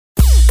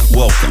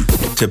Welcome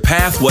to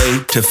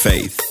Pathway to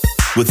Faith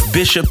with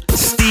Bishop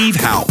Steve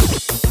Houck.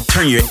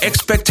 Turn your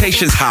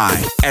expectations high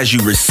as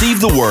you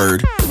receive the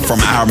word from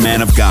our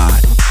man of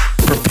God.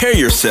 Prepare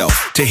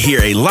yourself to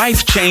hear a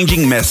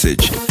life-changing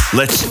message.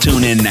 Let's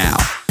tune in now.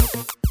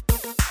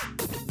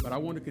 But I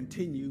want to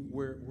continue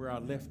where I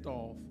left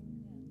off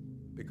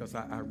because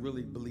I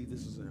really believe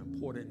this is an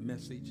important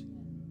message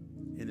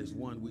and it's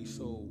one we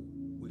so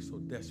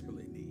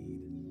desperately need.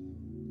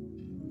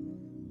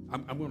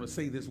 I'm going to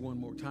say this one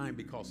more time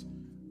because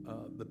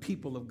the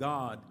people of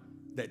God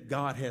that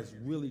God has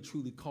really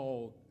truly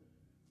called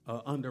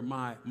under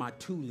my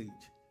tutelage,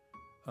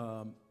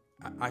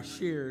 I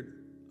shared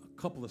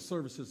a couple of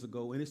services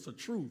ago, and it's the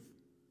truth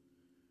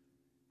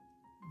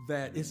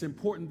that it's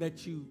important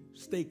that you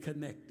stay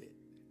connected.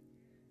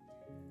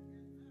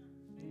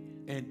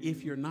 And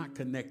if you're not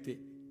connected,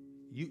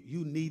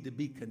 you need to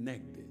be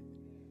connected.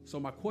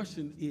 So my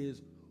question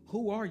is,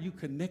 who are you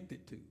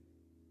connected to?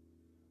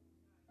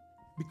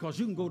 Because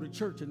you can go to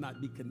church and not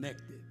be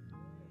connected.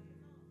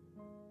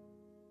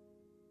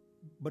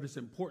 But it's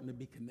important to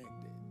be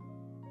connected.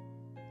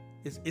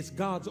 It's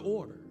God's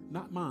order,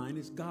 not mine.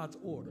 It's God's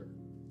order.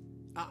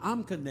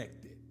 I'm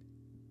connected.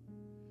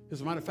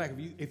 As a matter of fact,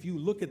 if you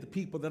look at the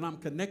people that I'm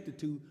connected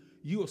to,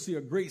 you will see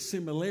a great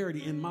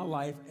similarity in my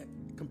life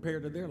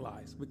compared to their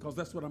lives because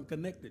that's what I'm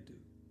connected to.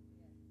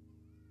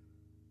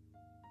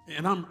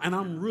 And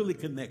I'm really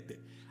connected.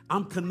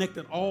 I'm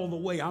connected all the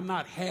way. I'm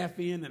not half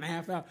in and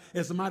half out.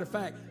 As a matter of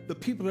fact, the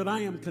people that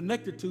I am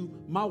connected to,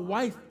 my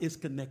wife is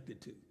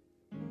connected to.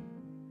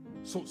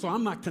 So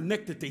I'm not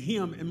connected to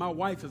him, and my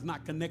wife is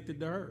not connected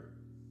to her.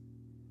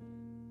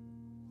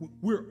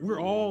 We're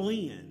all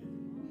in.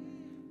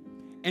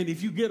 And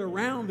if you get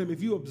around them,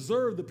 if you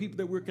observe the people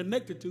that we're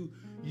connected to,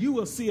 you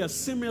will see a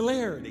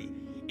similarity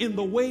in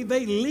the way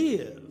they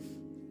live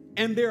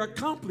and their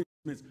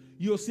accomplishments.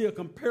 You'll see a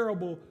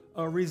comparable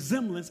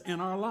resemblance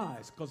in our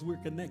lives because we're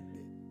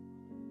connected.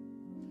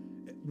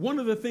 One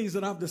of the things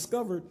that I've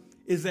discovered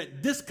is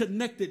that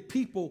disconnected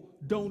people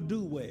don't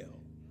do well.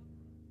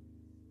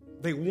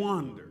 They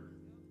wander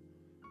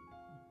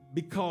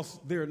because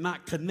they're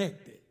not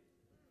connected.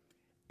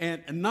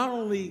 And not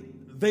only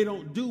they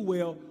don't do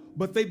well,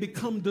 but they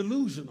become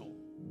delusional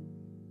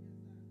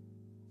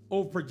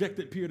over a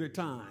projected period of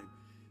time.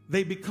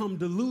 They become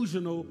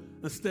delusional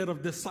instead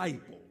of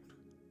discipled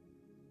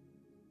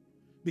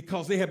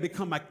because they have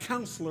become a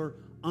counselor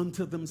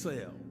unto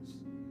themselves.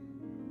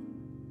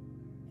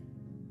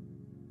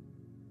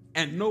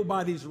 And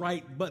nobody's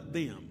right but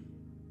them.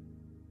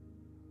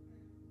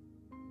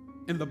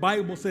 And the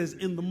Bible says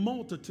in the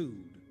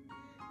multitude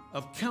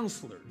of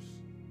counselors,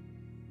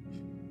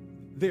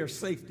 there's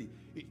safety.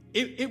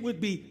 It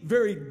would be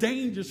very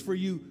dangerous for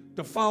you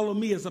to follow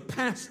me as a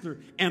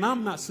pastor and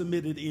I'm not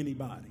submitted to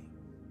anybody.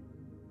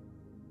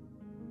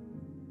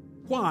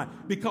 Why?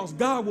 Because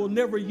God will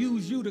never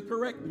use you to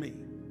correct me.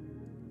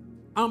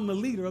 I'm the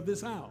leader of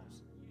this house.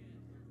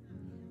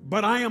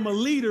 But I am a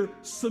leader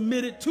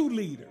submitted to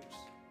leaders.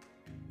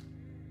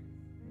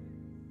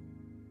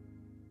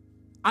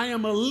 I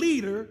am a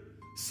leader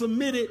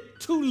submitted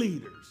to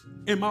leaders.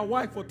 And my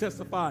wife will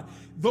testify.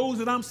 Those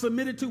that I'm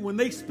submitted to, when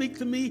they speak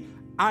to me,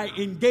 I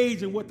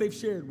engage in what they've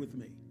shared with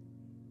me.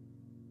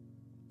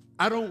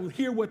 I don't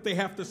hear what they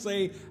have to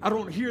say. I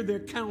don't hear their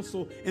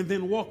counsel and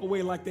then walk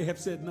away like they have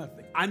said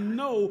nothing. I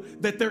know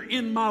that they're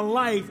in my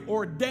life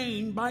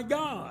ordained by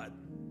God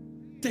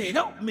to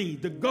help me,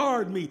 to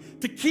guard me,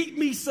 to keep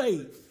me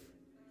safe,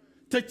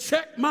 to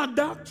check my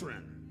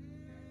doctrine.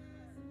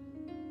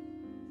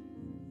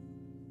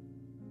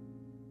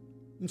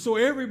 And so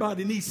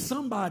everybody needs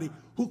somebody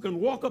who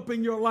can walk up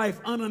in your life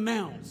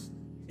unannounced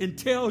and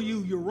tell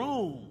you you're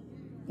wrong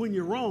when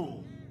you're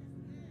wrong.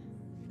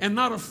 And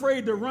not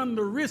afraid to run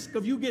the risk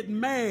of you getting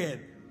mad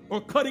or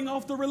cutting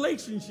off the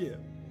relationship.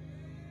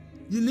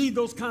 You need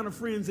those kind of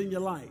friends in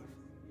your life.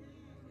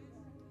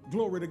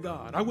 Glory to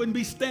God. I wouldn't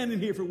be standing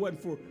here if it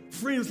wasn't for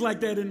friends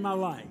like that in my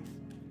life.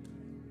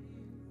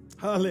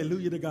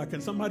 Hallelujah to God. Can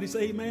somebody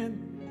say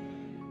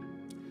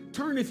amen?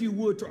 Turn, if you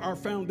would, to our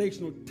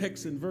foundational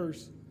text and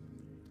verse.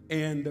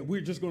 And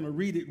we're just going to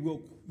read it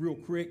real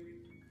quick.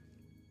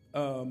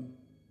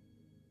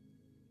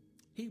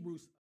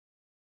 Hebrews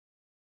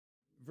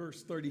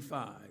verse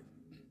 35.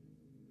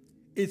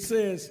 It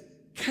says,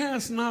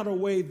 cast not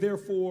away,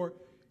 therefore,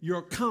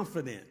 your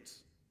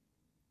confidence.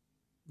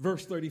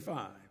 Verse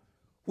 35.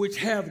 Which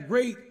have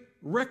great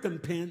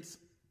recompense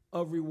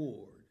of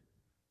reward.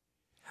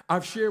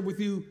 I've shared with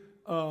you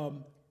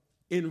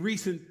in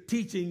recent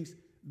teachings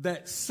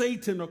that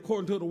Satan,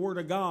 according to the word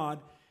of God,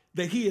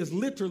 that he is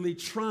literally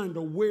trying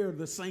to wear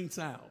the saints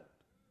out.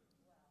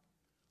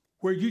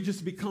 Where you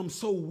just become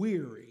so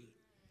weary.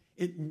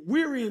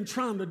 Weary in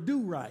trying to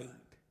do right.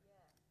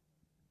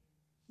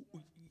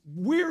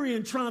 Weary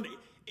in trying to,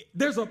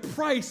 there's a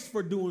price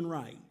for doing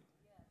right.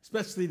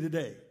 Especially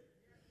today.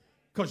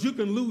 Because you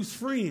can lose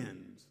friends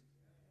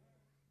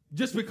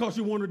just because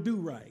you want to do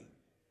right.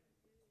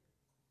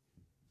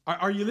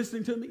 Are you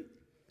listening to me?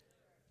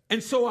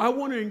 And so I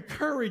want to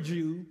encourage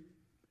you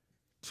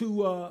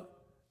to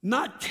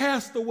not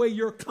cast away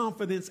your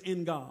confidence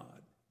in God.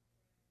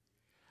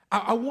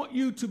 I want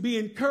you to be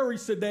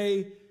encouraged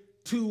today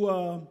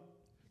to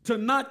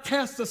not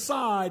cast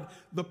aside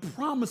the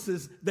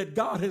promises that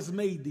God has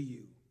made to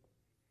you.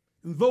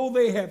 And though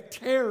they have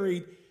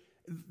tarried,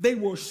 they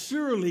will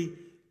surely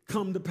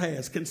come to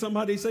pass. Can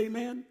somebody say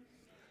amen?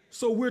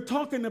 So we're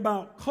talking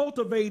about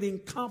cultivating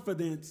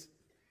confidence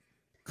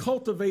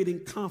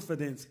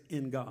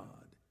in God.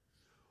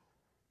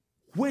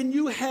 When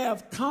you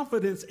have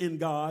confidence in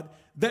God,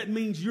 that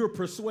means you're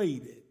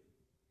persuaded.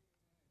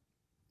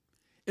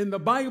 And the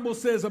Bible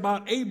says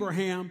about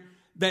Abraham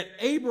that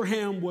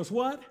Abraham was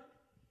what?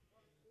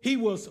 He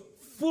was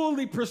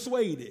fully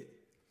persuaded.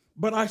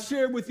 But I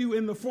shared with you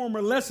in the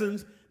former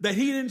lessons that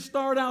he didn't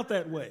start out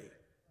that way.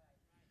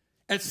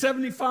 At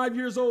 75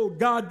 years old,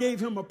 God gave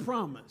him a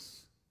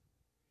promise.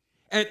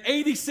 At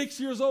 86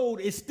 years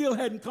old, it still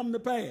hadn't come to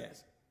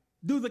pass.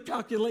 Do the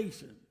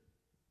calculation.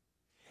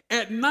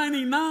 At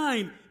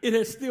 99, it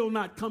has still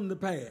not come to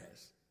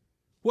pass,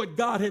 what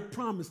God had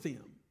promised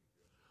him.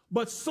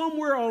 But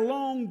somewhere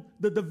along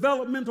the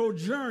developmental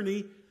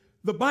journey,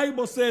 the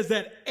Bible says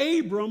that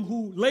Abram,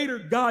 who later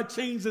God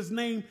changed his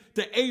name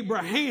to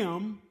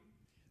Abraham,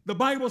 the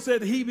Bible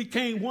said he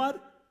became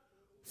what?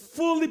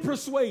 Fully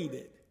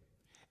persuaded.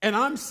 And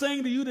I'm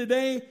saying to you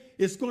today,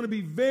 it's going to be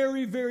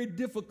very, very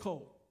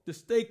difficult to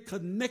stay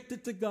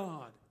connected to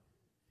God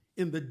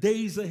in the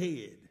days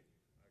ahead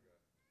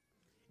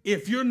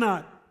if you're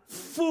not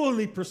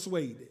fully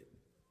persuaded.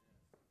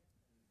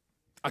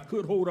 I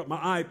could hold up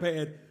my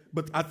iPad,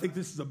 but I think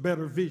this is a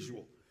better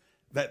visual,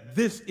 that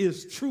this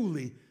is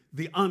truly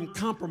the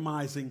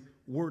uncompromising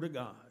Word of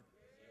God.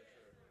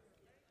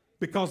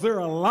 Because there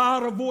are a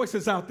lot of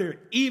voices out there,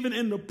 even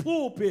in the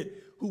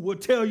pulpit, who will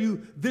tell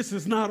you this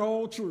is not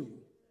all true.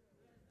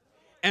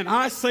 And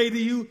I say to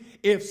you,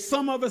 if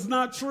some of it's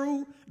not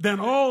true, then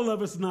all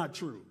of it's not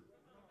true.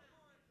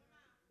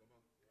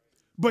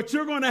 But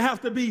you're going to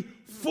have to be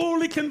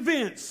fully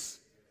convinced.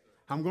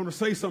 I'm going to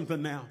say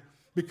something now,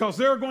 because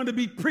there are going to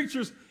be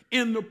preachers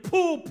in the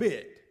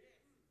pulpit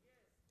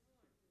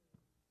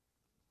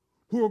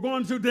who are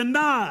going to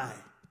deny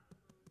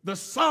the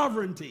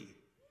sovereignty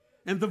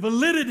and the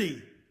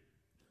validity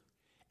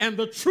and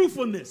the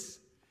truthfulness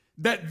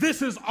that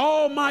this is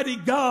Almighty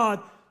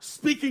God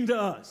speaking to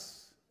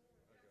us.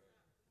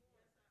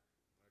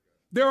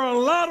 There are a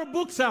lot of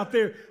books out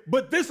there,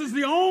 but this is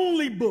the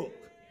only book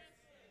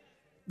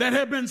that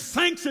have been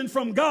sanctioned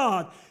from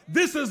God.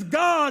 This is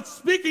God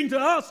speaking to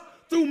us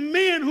through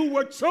men who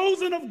were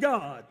chosen of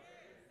God.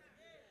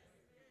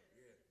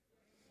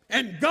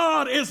 And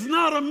God is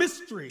not a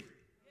mystery.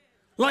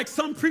 Like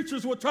some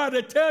preachers will try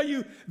to tell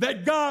you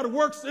that God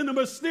works in a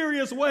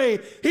mysterious way.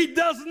 He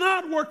does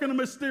not work in a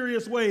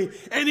mysterious way,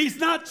 and he's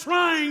not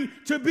trying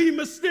to be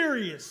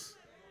mysterious.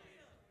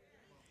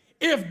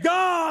 If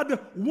God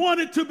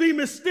wanted to be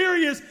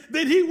mysterious,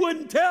 then he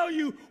wouldn't tell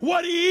you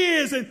what he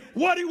is and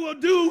what he will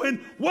do and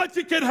what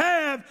you can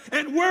have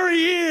and where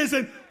he is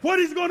and what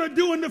he's going to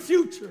do in the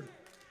future.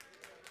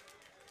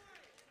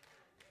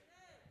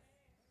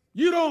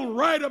 You don't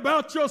write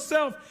about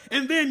yourself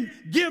and then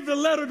give the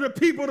letter to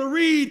people to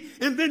read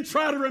and then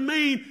try to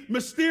remain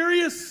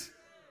mysterious.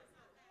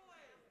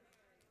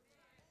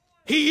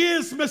 He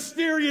is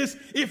mysterious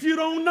if you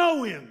don't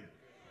know him.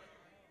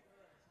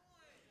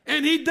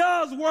 And he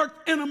does work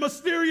in a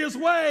mysterious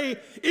way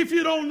if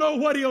you don't know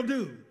what he'll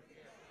do.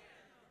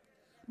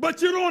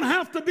 But you don't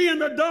have to be in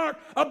the dark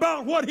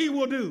about what he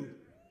will do.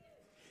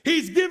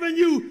 He's given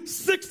you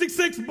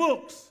 66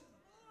 books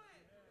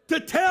to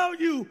tell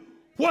you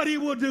what he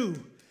will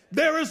do.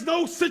 There is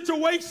no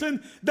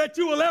situation that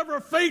you will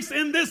ever face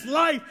in this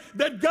life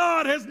that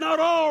God has not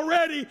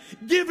already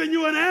given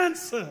you an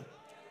answer.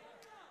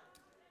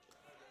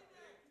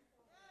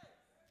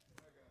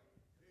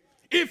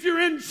 If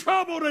you're in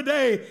trouble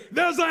today,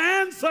 there's an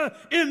answer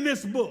in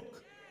this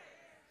book.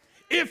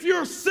 If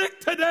you're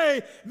sick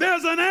today,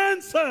 there's an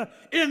answer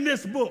in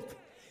this book.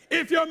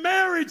 If your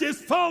marriage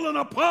is falling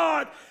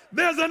apart,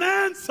 there's an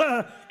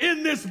answer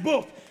in this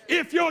book.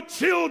 If your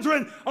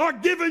children are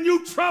giving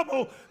you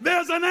trouble,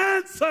 there's an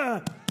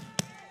answer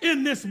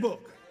in this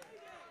book.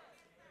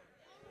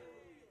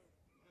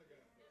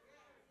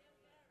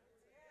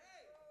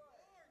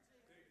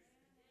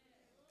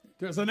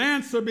 There's an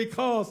answer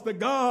because the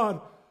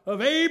God of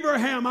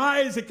Abraham,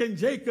 Isaac, and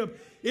Jacob,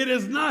 it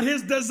is not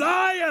his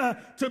desire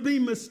to be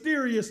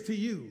mysterious to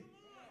you.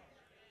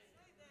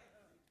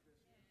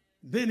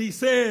 Then he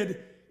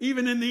said,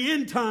 even in the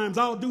end times,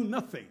 I'll do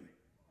nothing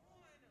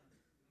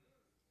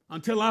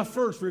until I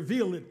first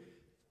reveal it,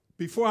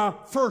 before I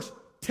first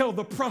tell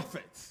the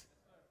prophets.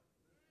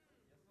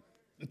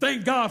 And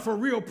thank God for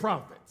real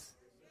prophets.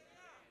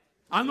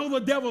 I know the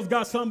devil's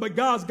got some, but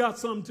God's got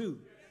some too.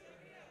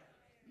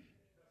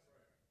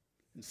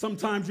 And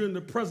sometimes you're in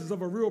the presence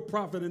of a real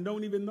prophet and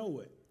don't even know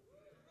it.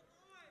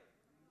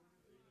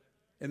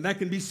 And that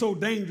can be so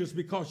dangerous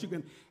because you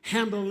can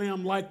handle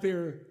them like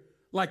they're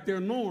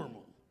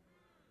normal.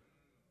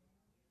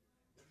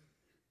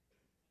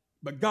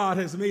 But God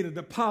has made a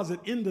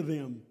deposit into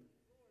them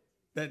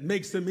that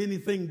makes them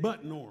anything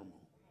but normal.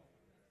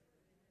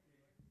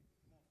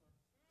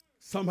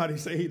 Somebody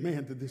say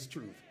amen to this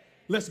truth.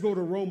 Let's go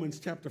to Romans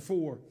chapter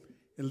 4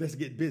 and let's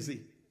get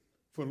busy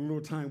for the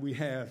little time we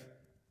have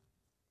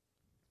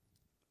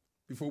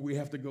before we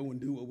have to go and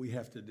do what we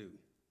have to do.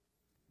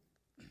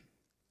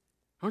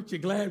 Aren't you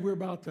glad we're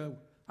about to,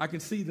 I can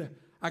see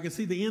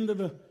the end of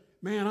the,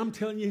 man, I'm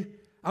telling you,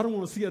 I don't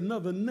want to see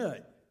another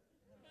nut.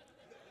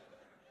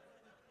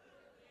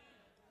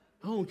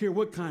 I don't care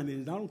what kind it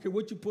is. I don't care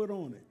what you put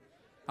on it.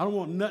 I don't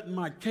want nut in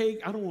my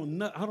cake. I don't want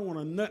nut. I don't want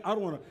a nut. I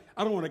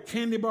don't want a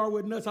candy bar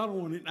with nuts. I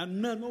don't want a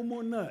nut. No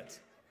more nuts.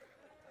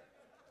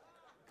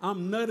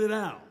 I'm nutted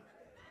out.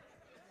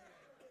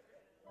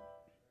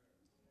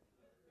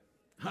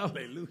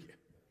 Hallelujah.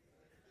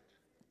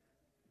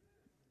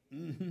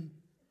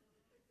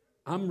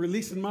 I'm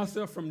releasing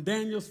myself from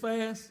Daniel's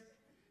fast,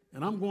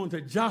 and I'm going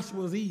to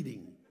Joshua's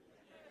eating.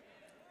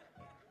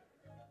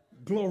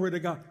 Glory to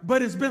God.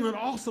 But it's been an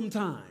awesome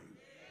time.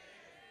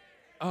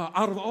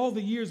 Out of all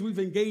the years we've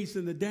engaged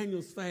in the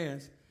Daniel's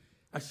fast,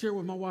 I share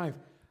with my wife,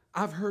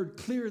 I've heard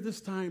clearer this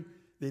time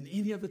than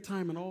any other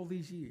time in all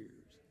these years.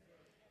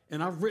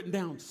 And I've written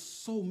down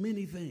so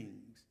many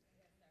things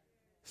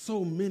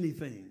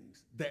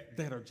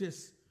that are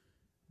just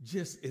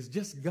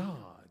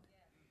God.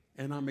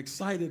 And I'm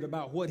excited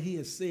about what he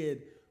has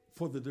said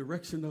for the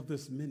direction of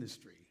this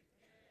ministry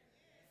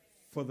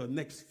for the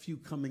next few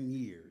coming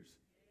years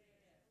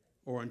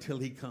or until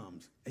he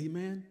comes.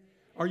 Amen.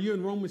 Are you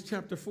in Romans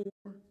chapter 4?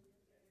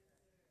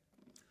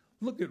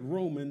 Look at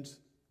Romans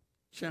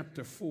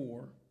chapter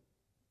 4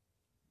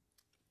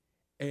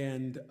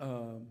 and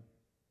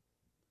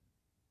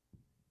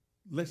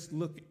let's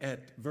look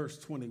at verse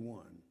 21.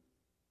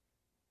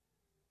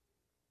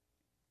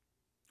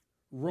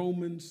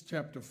 Romans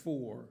chapter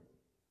 4,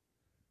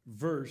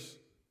 verse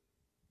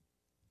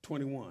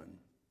 21.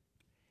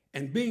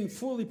 And being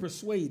fully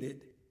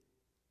persuaded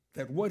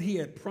that what he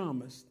had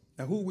promised,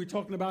 now who are we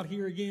talking about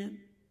here again?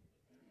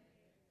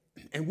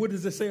 And what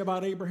does it say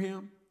about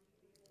Abraham?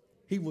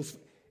 He was,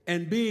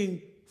 and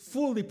being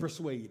fully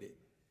persuaded.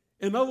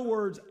 In other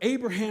words,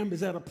 Abraham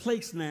is at a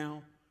place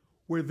now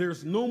where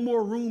there's no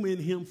more room in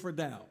him for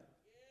doubt.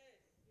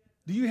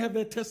 Do you have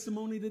that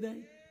testimony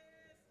today?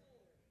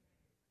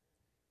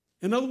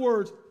 In other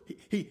words,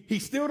 he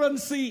still doesn't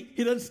see,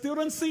 still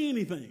doesn't see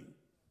anything.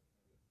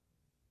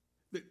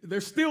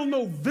 There's still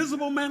no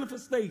visible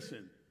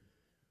manifestation.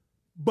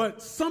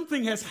 But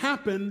something has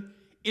happened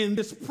in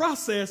this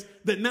process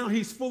that now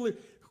he's fully,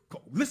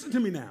 listen to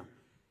me now.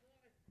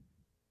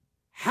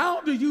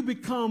 How do you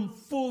become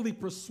fully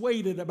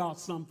persuaded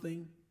about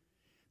something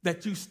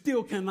that you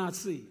still cannot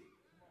see?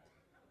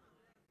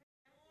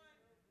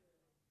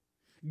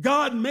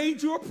 God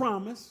made you a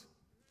promise.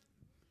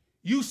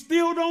 You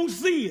still don't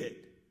see it.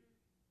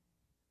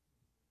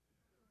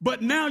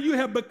 But now you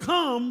have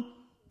become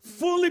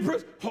fully,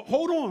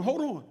 hold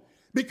on.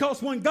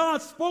 Because when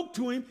God spoke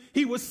to him,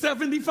 he was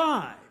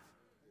 75.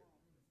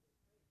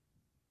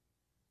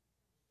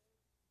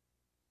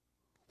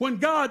 When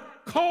God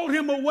called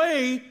him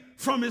away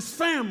from his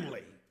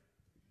family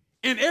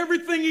and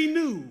everything he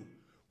knew,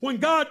 when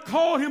God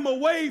called him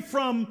away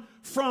from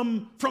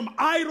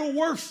idol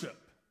worship.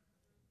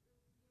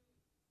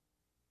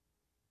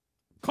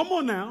 Come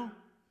on now.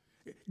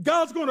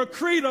 God's going to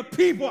create a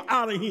people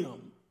out of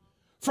him.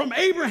 From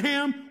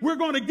Abraham, we're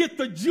going to get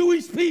the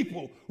Jewish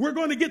people. We're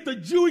going to get the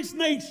Jewish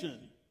nation.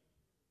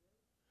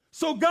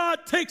 So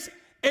God takes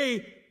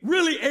a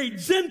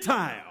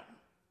Gentile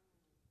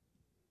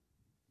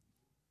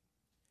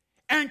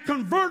and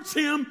converts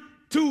him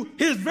to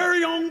his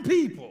very own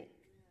people.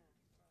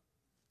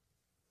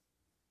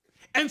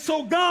 And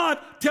so God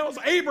tells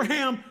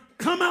Abraham,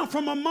 come out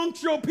from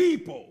amongst your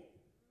people.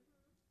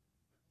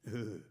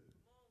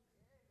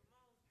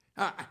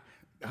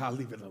 I'll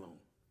leave it alone.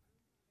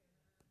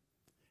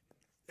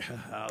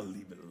 I'll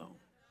leave it alone.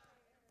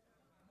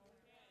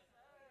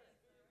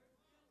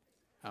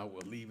 I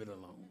will leave it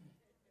alone.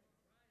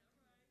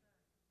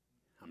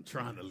 I'm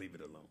trying to leave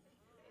it alone.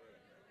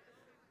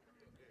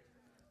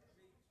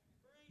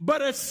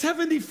 But at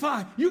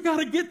 75, you got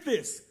to get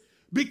this,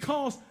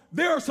 because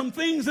there are some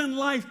things in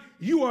life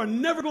you are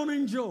never going to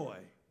enjoy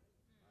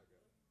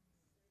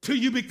till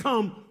you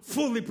become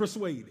fully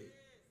persuaded.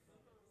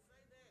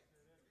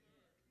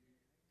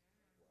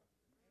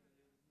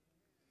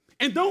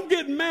 And don't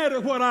get mad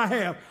at what I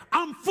have.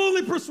 I'm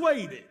fully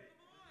persuaded.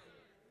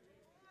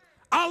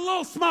 I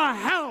lost my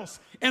house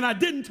and I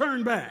didn't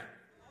turn back.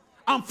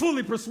 I'm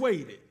fully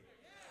persuaded.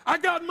 I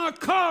got my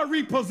car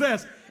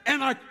repossessed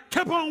and I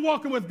kept on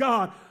walking with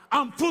God.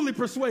 I'm fully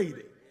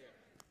persuaded.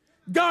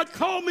 God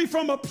called me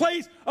from a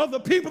place of the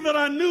people that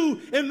I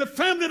knew and the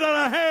family that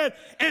I had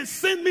and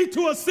sent me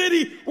to a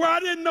city where I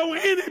didn't know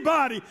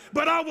anybody,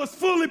 but I was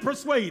fully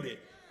persuaded.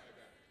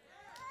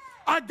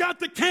 I got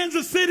to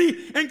Kansas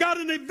City and got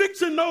an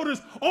eviction notice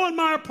on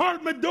my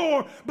apartment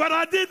door, but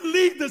I didn't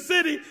leave the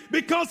city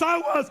because I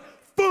was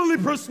fully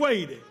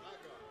persuaded.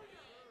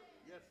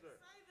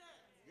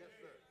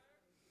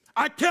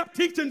 I kept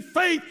teaching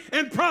faith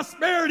and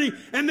prosperity,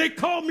 and they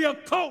called me a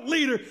cult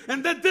leader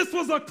and that this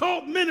was a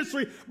cult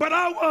ministry, but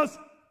I was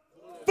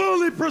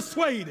fully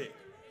persuaded.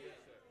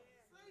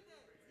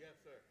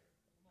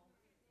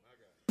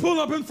 Pull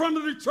up in front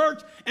of the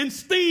church and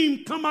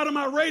steam come out of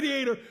my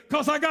radiator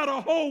because I got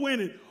a hole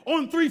in it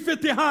on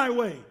 350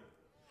 highway.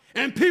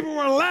 And people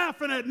were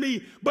laughing at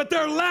me, but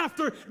their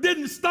laughter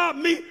didn't stop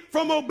me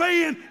from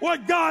obeying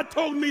what God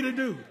told me to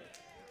do.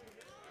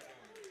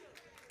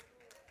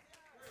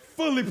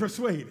 Fully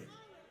persuaded.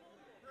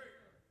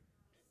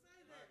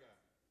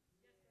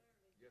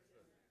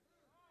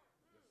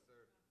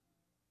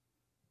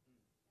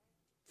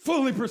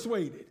 Fully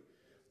persuaded.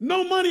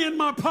 No money in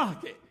my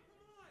pocket.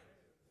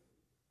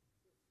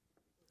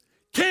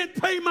 Can't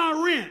pay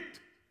my rent.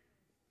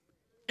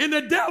 And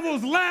the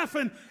devil's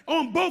laughing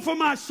on both of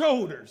my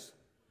shoulders.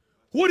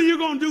 What are you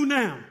going to do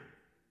now?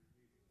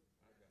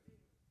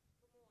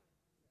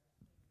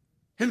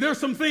 And there's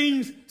some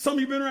things, some of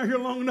you have been around here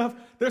long enough,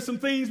 there's some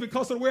things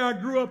because of the way I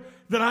grew up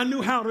that I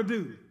knew how to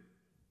do.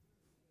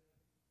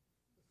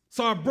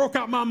 So I broke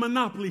out my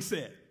Monopoly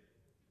set.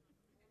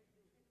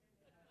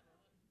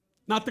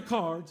 Not the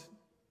cards.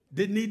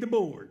 Didn't need the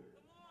board.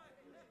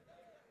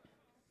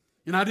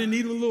 And I didn't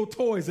need the little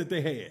toys that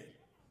they had.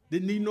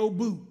 Didn't need no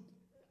boot.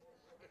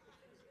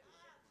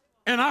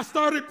 And I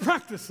started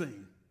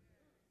practicing.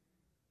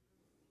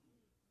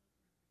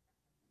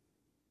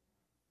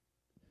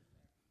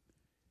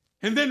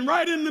 And then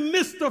right in the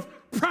midst of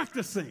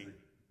practicing,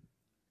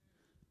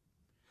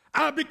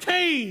 I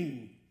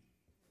became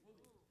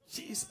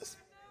Jesus.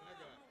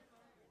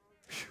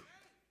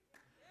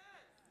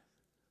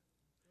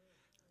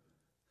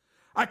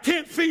 I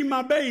can't feed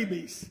my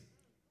babies.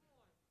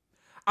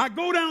 I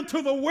go down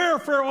to the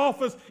welfare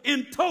office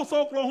in Tulsa,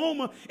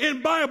 Oklahoma,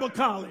 in Bible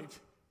college,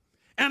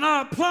 and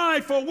I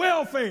applied for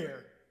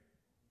welfare.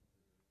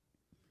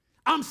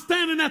 I'm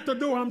standing at the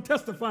door. I'm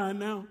testifying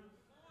now.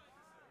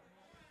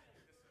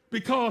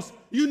 Because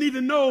you need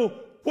to know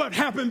what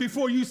happened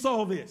before you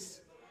saw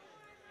this.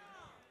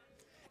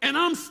 And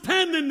I'm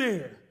standing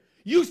there,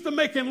 used to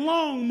making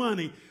long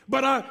money,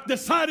 but I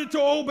decided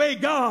to obey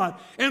God.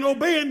 And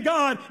obeying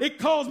God, it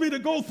caused me to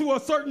go through a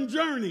certain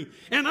journey.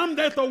 And I'm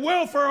at the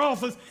welfare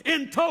office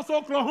in Tulsa,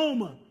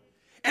 Oklahoma.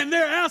 And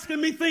they're asking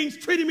me things,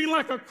 treating me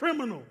like a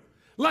criminal.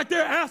 Like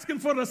they're asking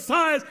for the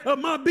size of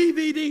my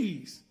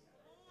BVDs.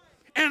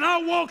 And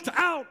I walked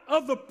out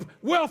of the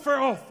welfare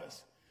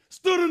office,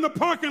 stood in the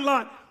parking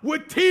lot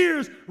with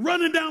tears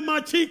running down my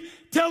cheek,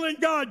 telling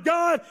God,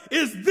 God,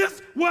 is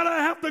this what I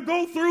have to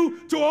go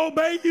through to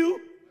obey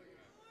you?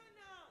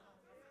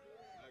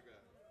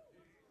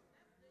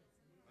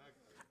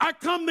 I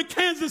come to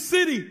Kansas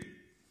City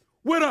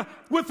with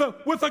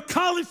a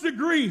college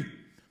degree,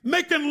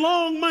 making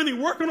long money,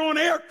 working on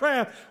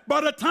aircraft.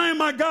 By the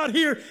time I got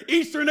here,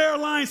 Eastern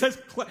Airlines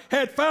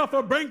had filed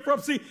for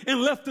bankruptcy and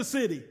left the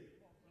city.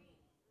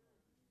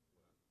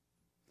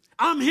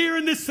 I'm here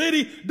in this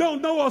city,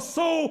 don't know a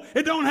soul,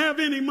 and don't have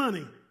any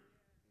money.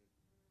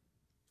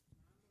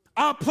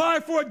 I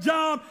applied for a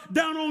job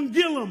down on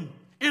Gillum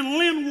in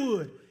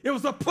Linwood. It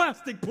was a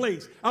plastic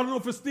place. I don't know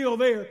if it's still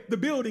there. The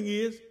building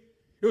is.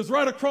 It was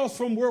right across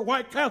from where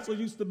White Castle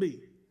used to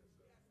be.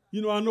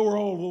 You know, I know where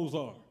all those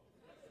are.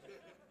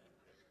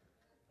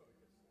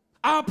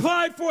 I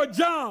applied for a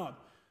job.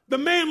 The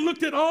man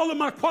looked at all of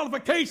my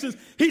qualifications.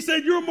 He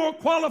said, you're more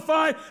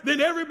qualified than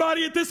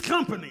everybody at this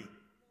company,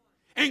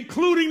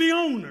 including the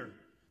owner,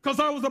 because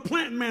I was a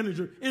plant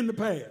manager in the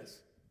past.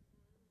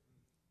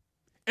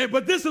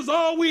 But this is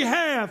all we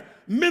have,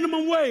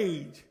 minimum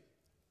wage.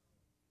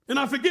 And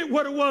I forget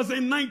what it was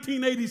in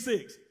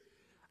 1986.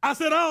 I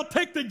said, I'll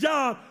take the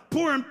job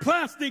pouring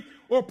plastic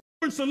or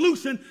pouring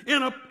solution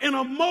in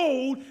a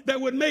mold that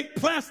would make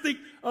plastic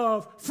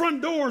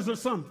front doors or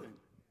something.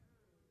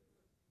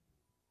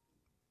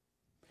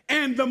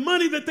 And the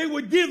money that they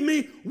would give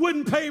me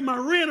wouldn't pay my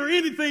rent or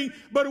anything,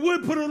 but it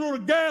would put a little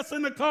gas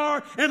in the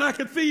car and I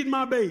could feed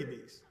my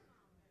babies.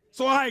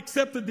 So I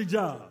accepted the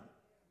job.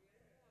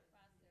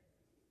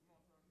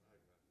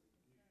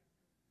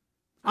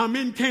 I'm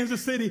in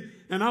Kansas City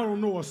and I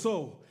don't know a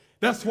soul.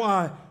 That's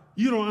why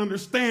you don't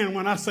understand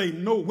when I say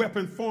no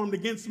weapon formed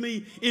against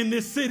me in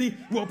this city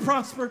will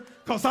prosper,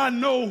 because I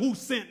know who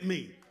sent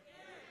me.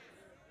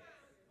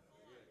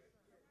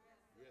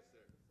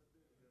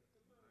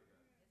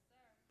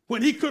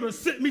 When he could have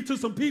sent me to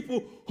some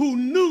people who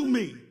knew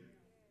me.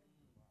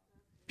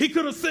 He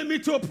could have sent me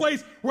to a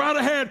place where I'd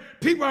have had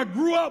people I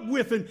grew up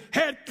with and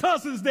had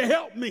cousins to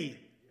help me.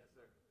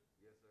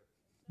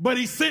 But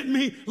he sent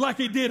me like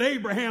he did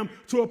Abraham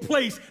to a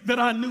place that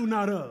I knew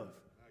not of.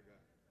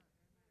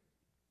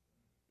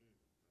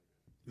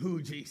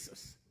 Who,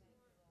 Jesus?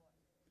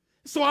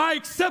 So I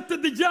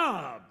accepted the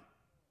job,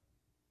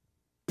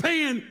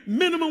 paying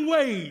minimum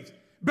wage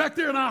back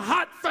there in a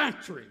hot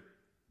factory,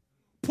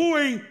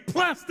 pouring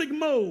plastic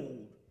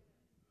mold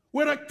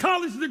with a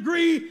college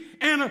degree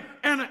and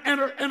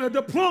a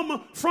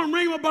diploma from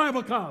Rhema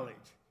Bible College.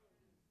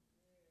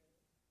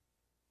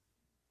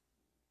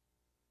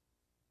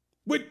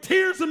 With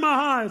tears in my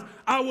eyes,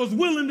 I was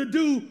willing to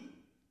do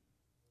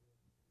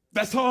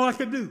That's all I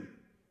could do.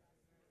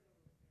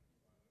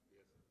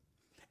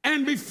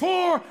 And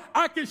before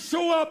I could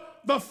show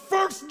up the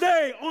first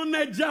day on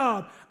that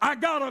job, I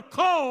got a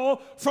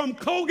call from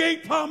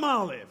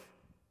Colgate-Palmolive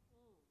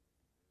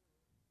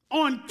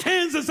on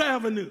Kansas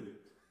Avenue.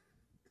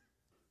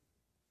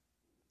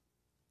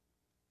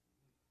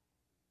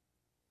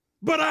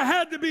 But I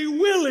had to be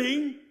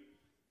willing,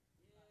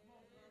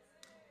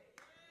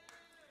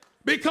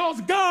 because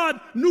God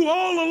knew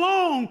all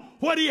along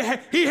what he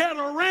had. He had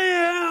a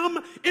ram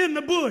in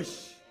the bush.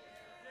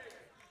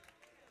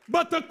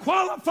 But to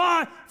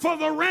qualify for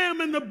the ram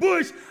in the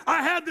bush,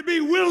 I had to be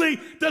willing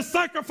to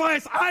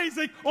sacrifice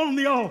Isaac on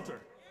the altar.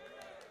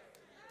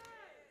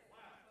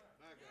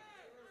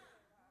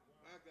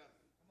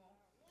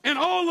 And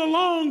all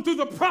along through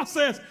the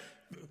process,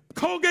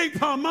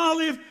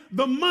 Colgate-Palmolive,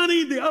 the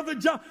money, the other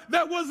job,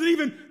 that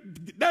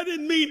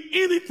didn't mean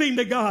anything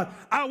to God.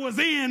 I was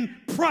in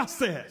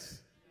process.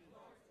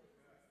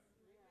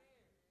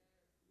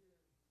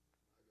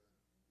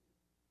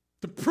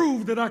 To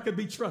prove that I could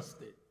be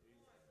trusted.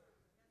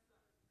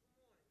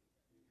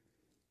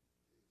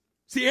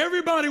 See,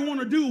 everybody want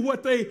to do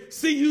what they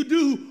see you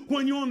do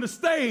when you're on the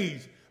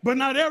stage, but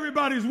not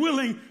everybody's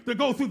willing to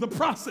go through the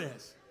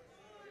process.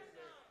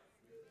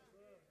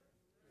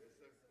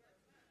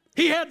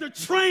 He had to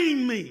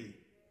train me.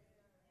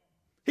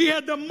 He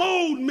had to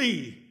mold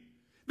me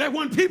that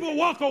when people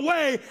walk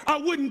away, I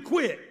wouldn't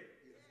quit.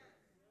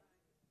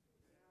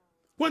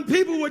 When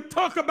people would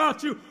talk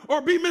about you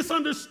or be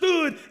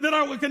misunderstood, that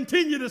I would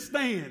continue to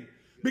stand,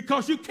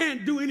 because you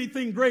can't do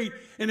anything great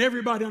and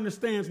everybody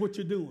understands what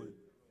you're doing.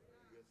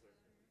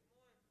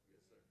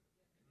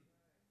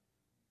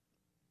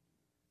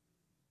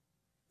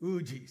 Ooh,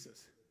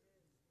 Jesus.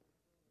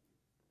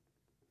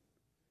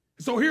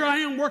 So here I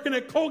am working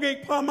at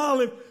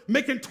Colgate-Palmolive,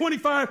 making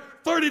 $25,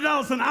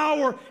 $30 an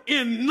hour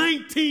in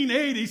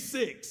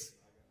 1986.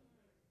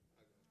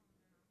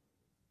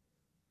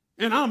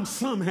 And I'm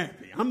some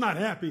happy. I'm not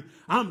happy.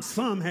 I'm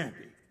some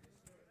happy.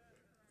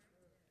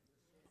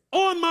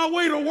 On my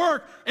way to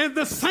work, and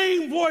the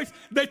same voice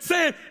that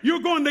said,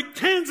 you're going to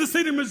Kansas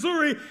City,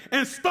 Missouri,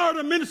 and start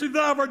a ministry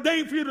that I've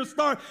ordained for you to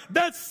start,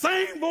 that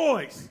same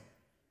voice,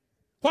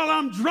 while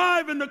I'm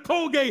driving to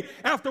Colgate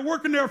after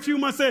working there a few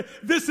months, said,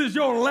 this is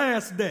your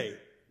last day.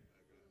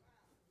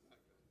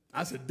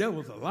 I said,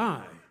 devil's a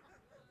lie.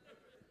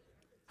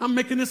 I'm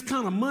making this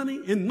kind of money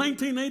in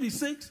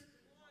 1986.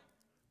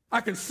 I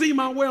can see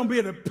my way. I'm be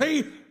able to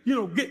pay,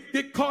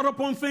 get caught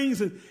up on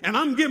things. And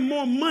I'm getting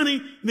more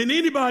money than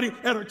anybody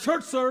at a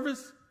church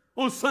service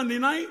on Sunday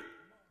night.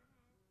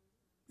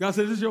 God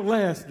said, this is your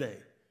last day.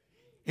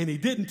 And he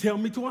didn't tell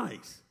me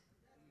twice.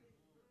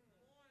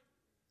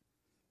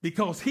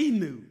 Because he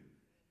knew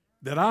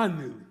that I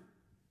knew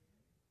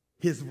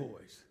his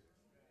voice.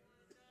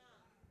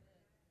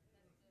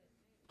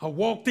 I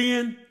walked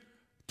in,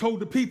 told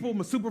the people,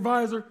 my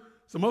supervisor,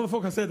 some other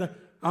folk, I said,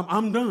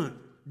 I'm done.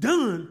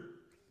 Done?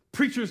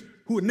 Preachers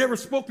who had never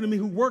spoken to me,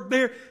 who worked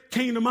there,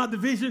 came to my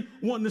division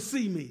wanting to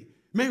see me.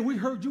 Man, we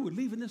heard you were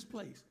leaving this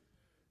place.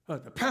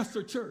 The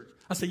pastor church.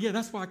 I said, yeah,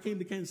 that's why I came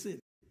to Kansas City.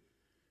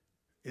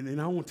 And then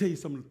I want to tell you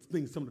some of the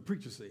things some of the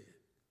preachers said.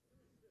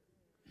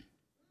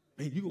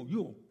 Man, you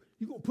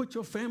gonna put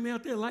your family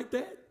out there like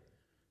that?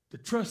 To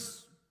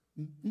trust?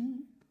 Mm-mm.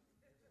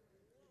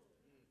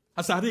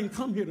 I said, I didn't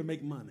come here to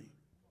make money.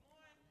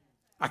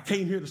 I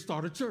came here to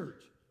start a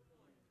church.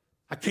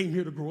 I came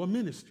here to grow a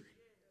ministry.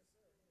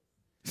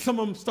 Some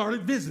of them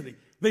started visiting.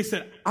 They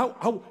said,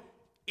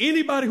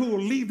 anybody who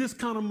will leave this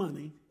kind of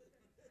money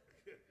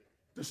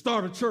to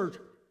start a church,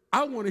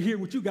 I want to hear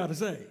what you got to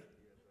say.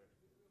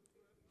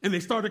 And they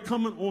started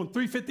coming on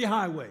 350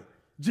 Highway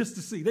just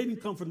to see. They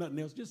didn't come for nothing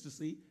else, just to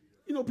see.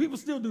 People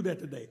still do that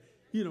today.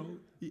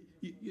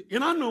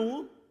 And I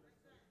know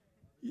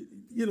them.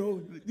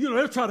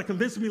 They'll try to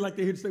convince me like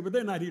they're here to stay, but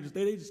they're not here to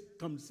stay. They just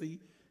come to see,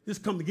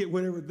 just come to get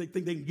whatever they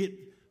think they can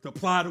get to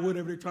apply to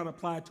whatever they're trying to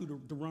apply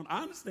to run.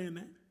 I understand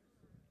that.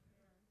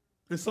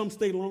 And some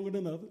stay longer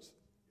than others.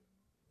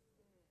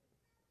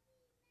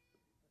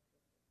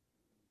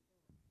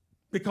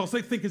 Because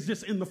they think it's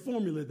just in the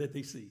formula that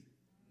they see.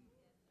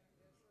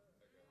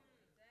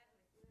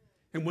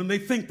 And when they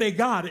think they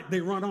got it,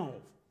 they run off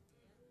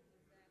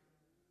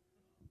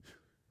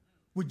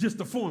with just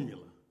the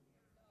formula.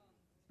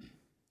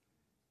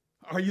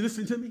 Are you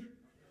listening to me?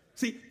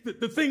 See,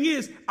 the thing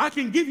is, I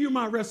can give you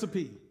my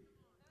recipe.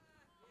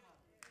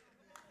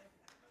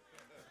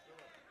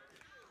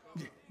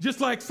 Just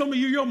like some of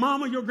you, your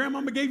mama, your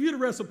grandmama gave you the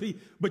recipe,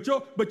 but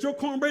your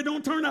cornbread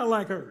don't turn out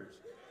like hers.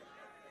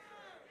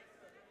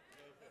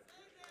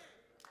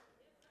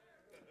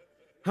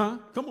 Huh?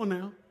 Come on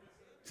now.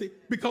 See,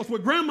 because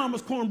with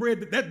grandmama's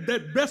cornbread,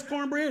 that best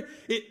cornbread,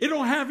 it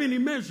don't have any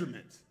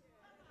measurements.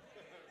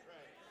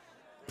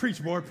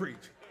 Preach, boy, preach.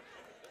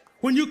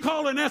 When you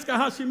call her and ask her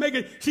how she make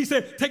it, she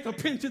said, take a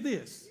pinch of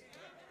this.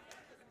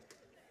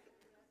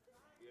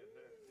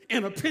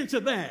 And a pinch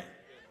of that.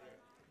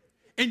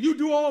 And you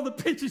do all the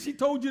pinches she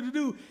told you to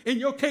do, and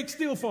your cake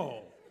still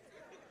falls.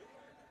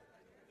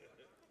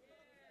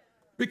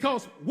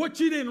 Because what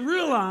you didn't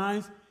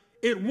realize,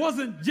 it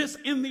wasn't just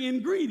in the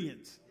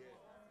ingredients.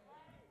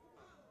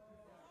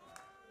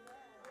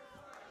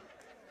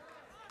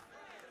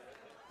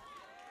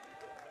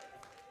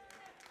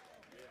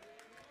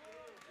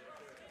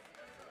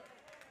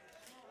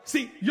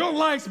 See, your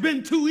life's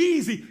been too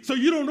easy, so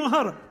you don't know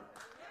how to.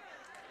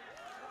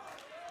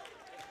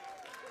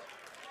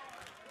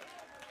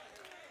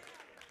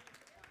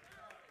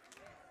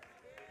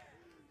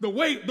 The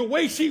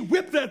way she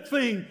whipped that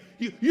thing,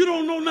 you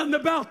don't know nothing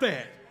about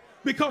that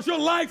because your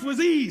life was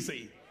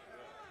easy.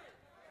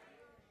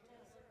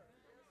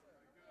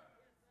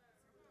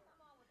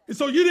 And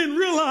so you didn't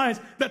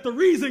realize that the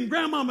reason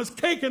grandmama's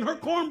cake and her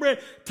cornbread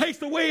tastes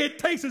the way it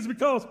tastes is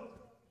because.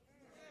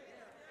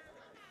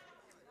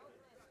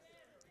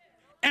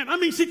 And I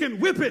mean, she can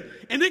whip it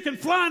and it can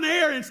fly in the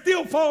air and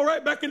still fall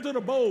right back into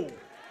the bowl.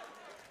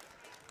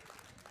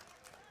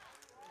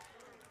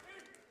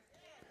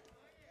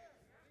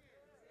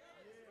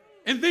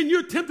 And then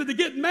you're tempted to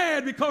get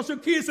mad because your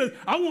kid says,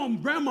 I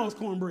want grandma's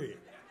cornbread.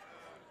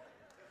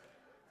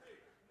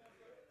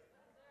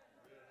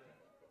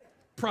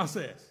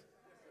 Process.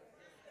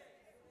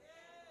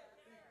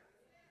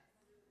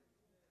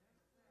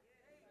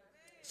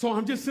 So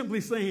I'm just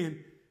simply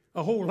saying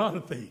a whole lot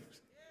of things.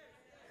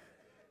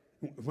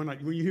 When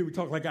you hear me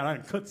talk like that, I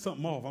cut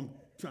something off. I'm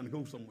trying to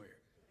go somewhere.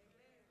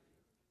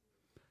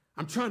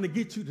 I'm trying to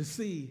get you to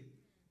see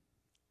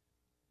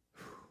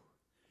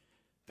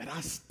that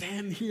I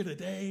stand here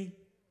today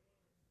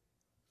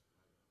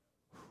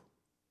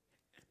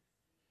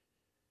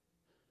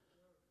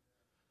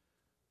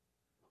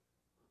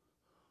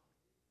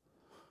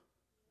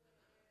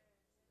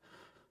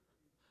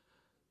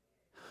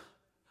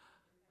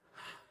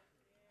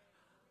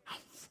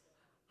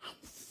I'm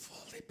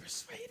fully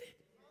persuaded.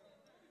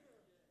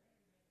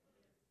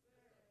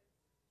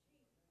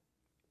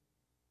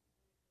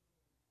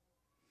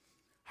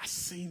 I've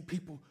seen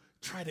people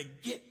try to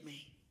get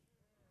me,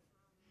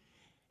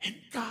 and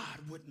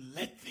God wouldn't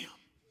let them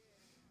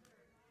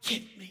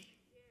get me.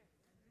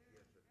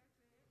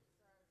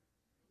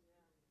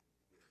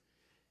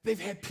 They've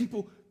had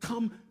people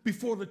come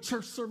before the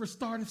church service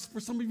started. For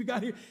some of you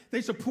got here, they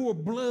used to pour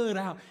blood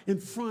out in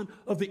front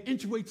of the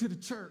entryway to the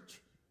church,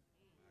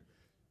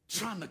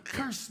 trying to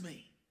curse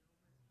me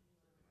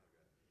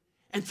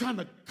and trying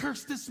to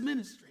curse this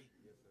ministry.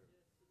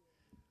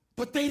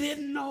 But they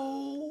didn't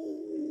know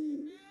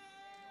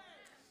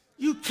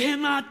you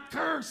cannot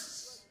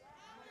curse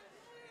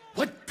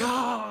what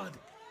God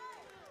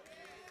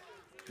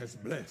has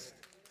blessed.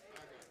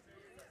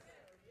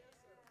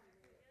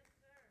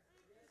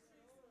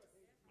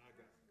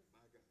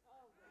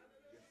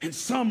 And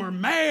some are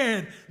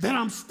mad that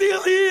I'm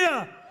still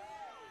here.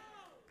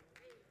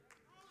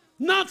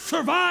 Not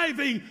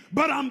surviving,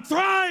 but I'm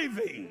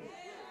thriving.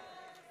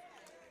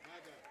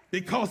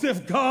 Because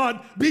if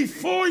God be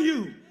for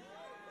you,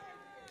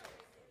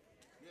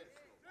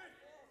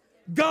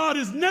 God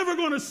is never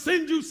going to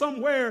send you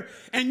somewhere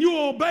and you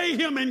obey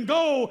him and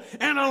go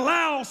and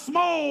allow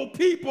small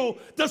people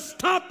to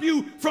stop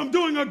you from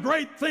doing a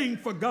great thing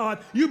for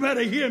God. You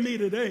better hear me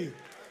today.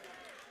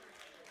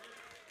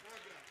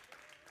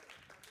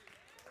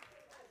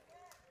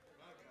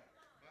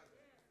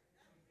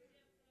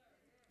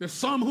 There's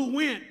some who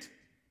went.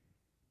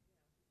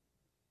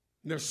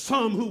 There's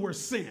some who were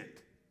sent.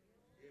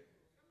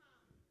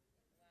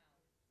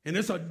 And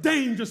it's a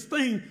dangerous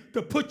thing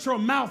to put your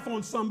mouth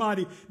on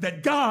somebody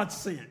that God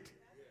sent.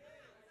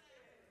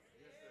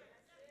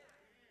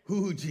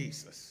 Who,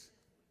 Jesus?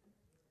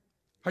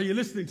 Are you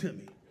listening to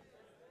me?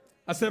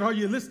 I said, are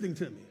you listening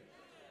to me?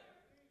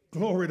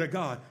 Glory to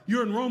God.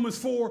 You're in Romans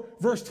 4,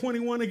 verse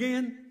 21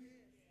 again.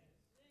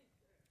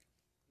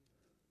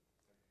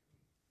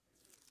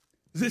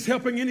 Is this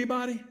helping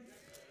anybody?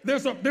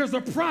 There's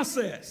a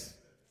process.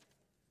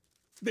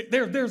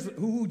 There's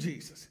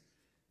Jesus.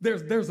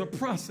 There's a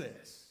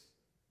process.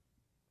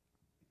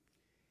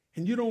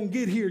 And you don't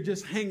get here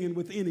just hanging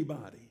with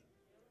anybody.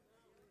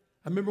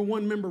 I remember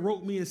one member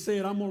wrote me and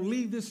said, I'm going to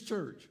leave this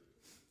church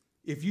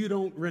if you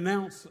don't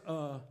renounce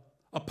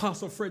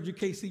Apostle Frederick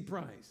K.C.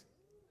 Price.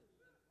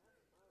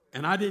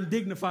 And I didn't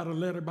dignify the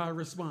letter by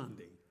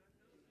responding.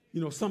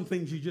 You know, some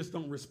things you just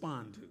don't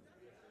respond to.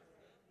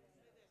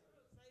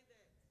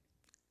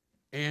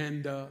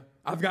 And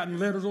I've gotten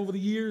letters over the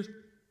years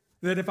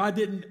that if I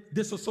didn't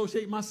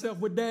disassociate myself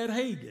with Dad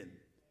Hagin,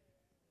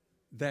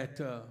 that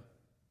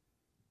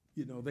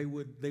they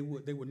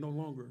would no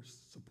longer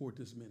support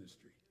this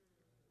ministry.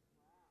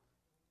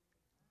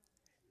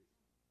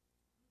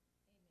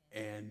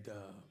 And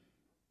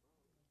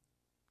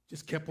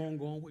just kept on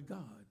going with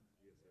God.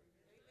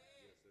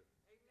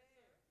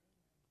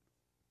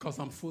 Because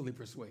I'm fully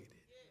persuaded.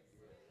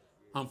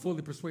 I'm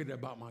fully persuaded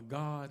about my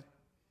God,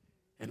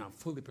 and I'm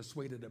fully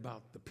persuaded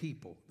about the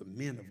people, the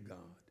men of God,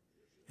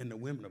 and the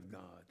women of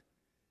God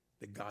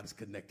that God has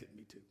connected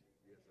me to.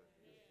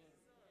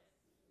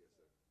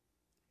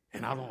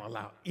 And I don't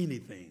allow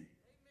anything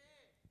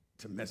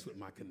to mess with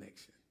my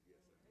connection.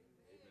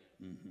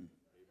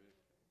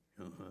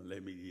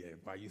 Let me,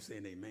 while you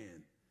saying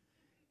amen,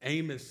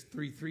 Amos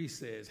 3:3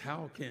 says,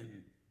 how can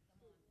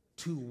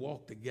two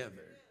walk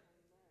together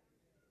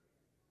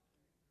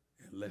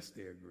unless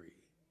they agree?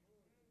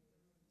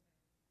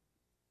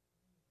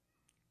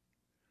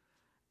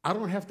 I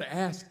don't have to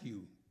ask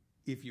you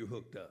if you're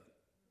hooked up.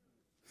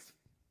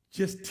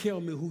 Just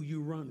tell me who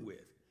you run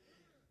with.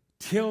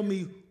 Tell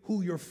me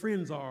who your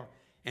friends are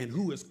and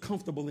who is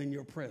comfortable in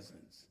your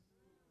presence.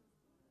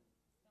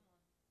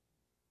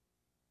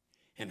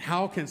 And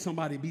how can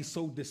somebody be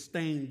so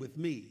disdained with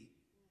me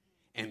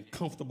and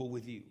comfortable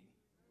with you?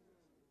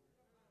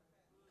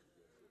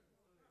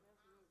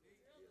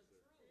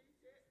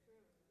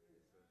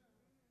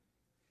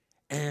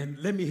 And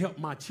let me help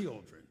my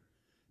children,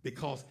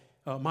 because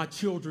my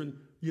children,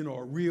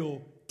 are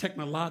real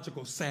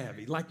technological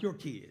savvy, like your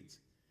kids.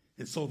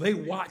 And so they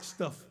watch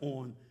stuff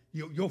on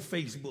your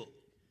Facebook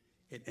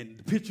and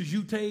the pictures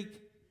you take,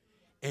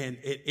 and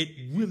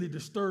it really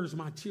disturbs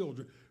my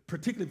children,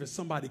 particularly if it's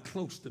somebody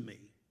close to me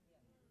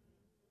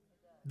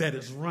that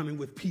is running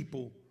with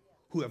people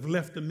who have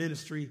left the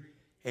ministry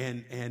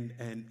and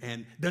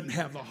doesn't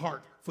have the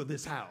heart for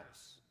this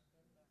house.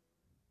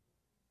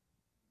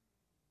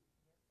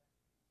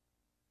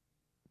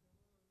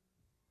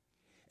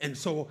 And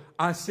so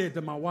I said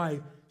to my wife,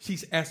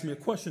 she's asked me a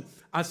question.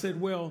 I said,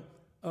 well,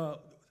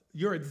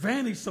 your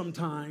advantage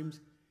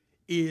sometimes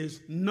is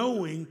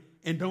knowing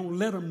and don't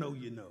let them know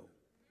you know.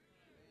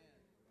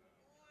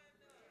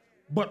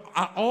 But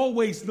I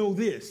always know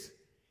this.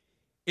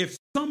 If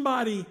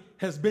somebody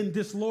has been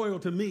disloyal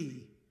to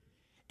me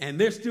and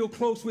they're still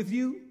close with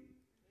you,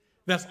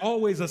 that's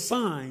always a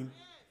sign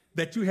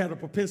that you had a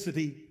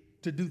propensity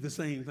to do the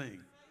same thing.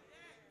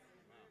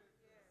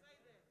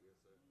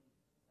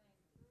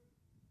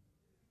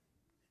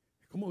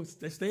 Come on,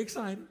 stay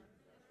excited.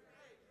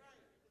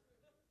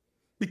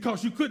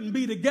 Because you couldn't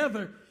be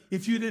together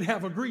if you didn't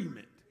have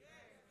agreement.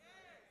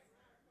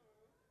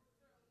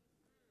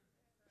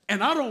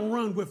 And I don't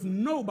run with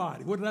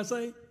nobody. What did I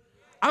say?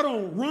 I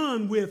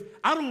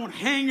don't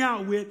hang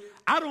out with,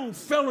 I don't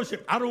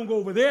fellowship. I don't go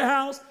over their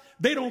house.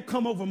 They don't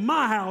come over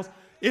my house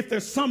if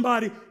there's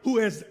somebody who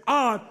is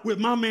odd with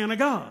my man of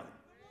God.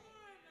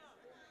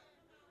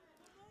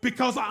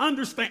 Because I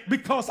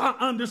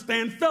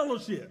understand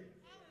fellowship.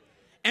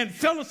 And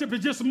fellowship is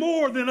just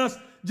more than us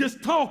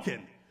just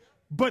talking.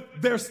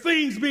 But there's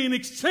things being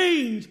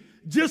exchanged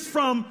just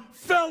from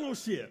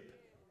fellowship.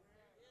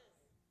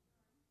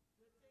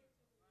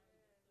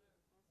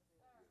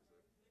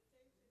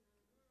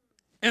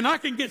 And I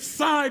can get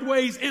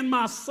sideways in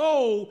my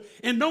soul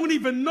and don't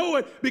even know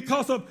it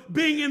because of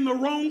being in the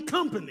wrong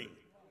company.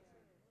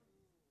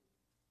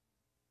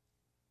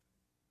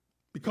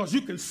 Because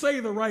you can say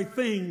the right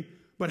thing,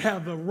 but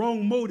have the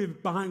wrong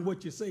motive behind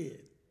what you said.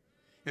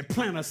 And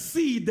plant a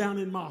seed down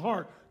in my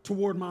heart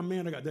toward my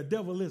man of God. The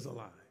devil is a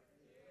lie.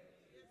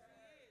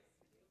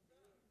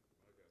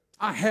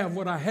 I have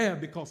what I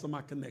have because of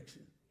my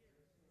connection.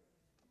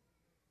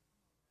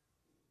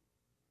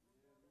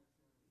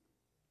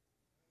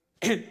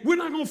 And we're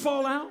not going to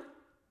fall out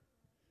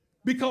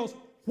because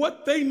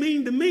what they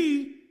mean to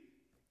me,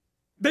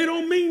 they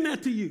don't mean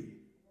that to you.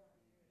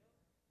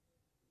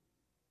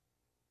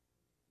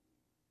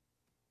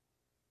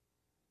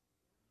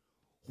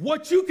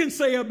 What you can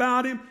say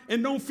about him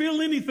and don't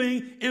feel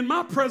anything, in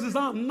my presence,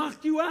 I'll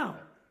knock you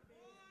out.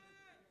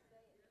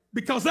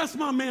 Because that's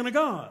my man of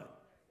God.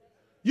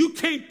 You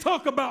can't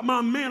talk about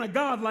my man of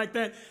God like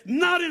that,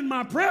 not in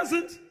my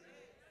presence.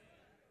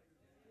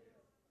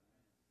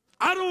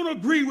 I don't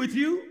agree with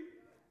you.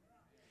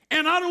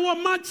 And I don't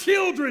want my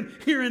children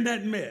hearing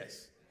that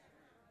mess.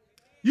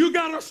 You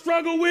got to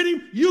struggle with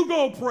him, you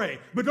go pray.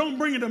 But don't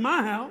bring it to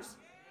my house.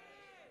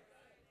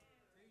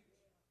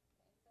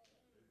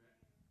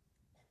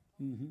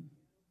 Mm-hmm.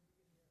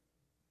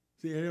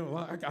 See,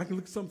 I can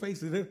look at some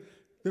faces. They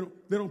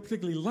don't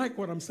particularly like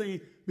what I'm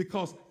saying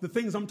because the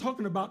things I'm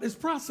talking about is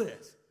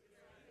process.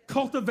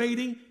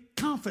 Cultivating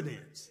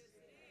confidence.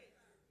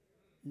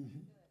 Mm-hmm.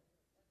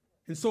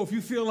 And so if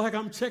you feel like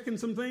I'm checking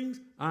some things,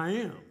 I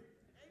am.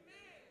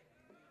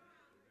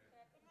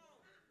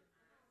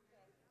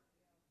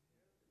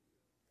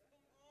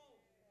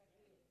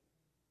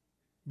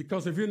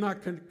 Because if you're not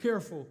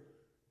careful,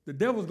 the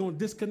devil's going to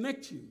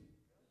disconnect you.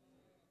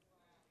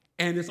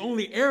 And it's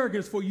only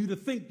arrogance for you to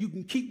think you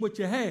can keep what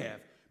you have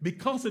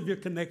because of your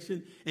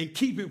connection and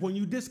keep it when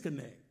you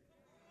disconnect.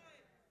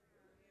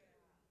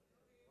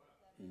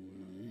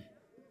 Mm-hmm.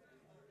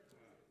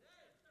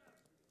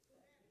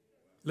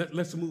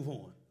 Let's move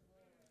on.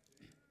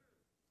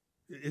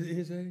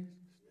 Is that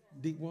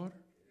deep water?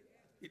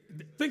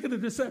 Think of the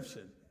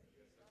deception.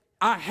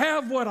 I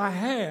have what I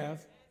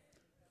have.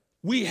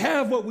 We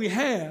have what we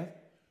have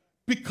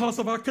because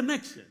of our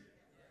connection.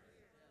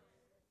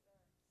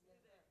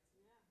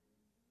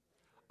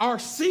 Our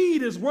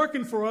seed is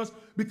working for us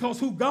because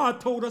who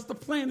God told us to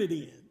plant it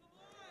in.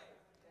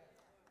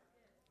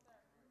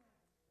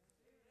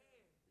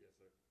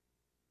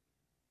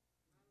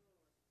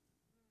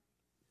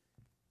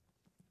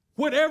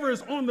 Whatever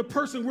is on the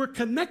person we're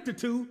connected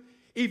to,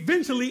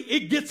 eventually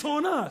it gets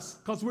on us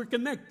because we're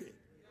connected.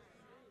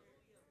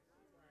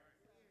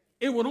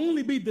 it would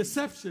only be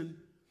deception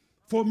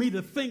for me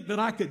to think that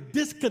I could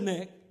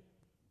disconnect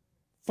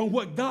from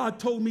what God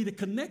told me to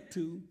connect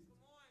to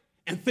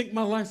and think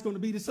my life's going to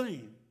be the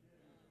same.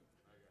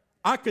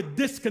 I could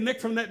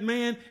disconnect from that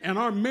man and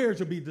our marriage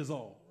will be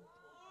dissolved.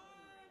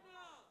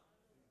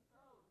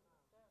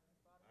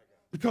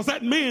 Because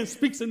that man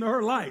speaks into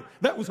her life.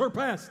 That was her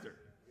pastor.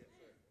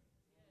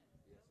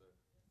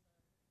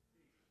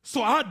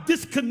 So I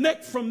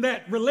disconnect from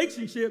that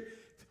relationship.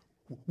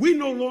 We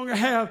no longer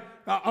have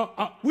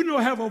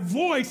a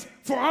voice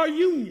for our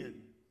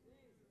union.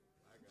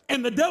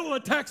 And the devil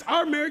attacks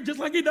our marriage just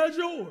like he does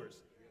yours.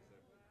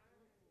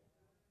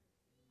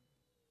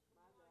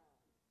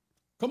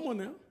 Come on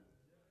now.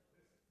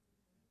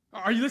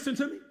 Are you listening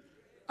to me?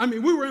 I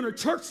mean, we were in a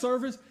church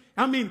service.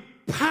 I mean,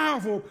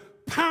 powerful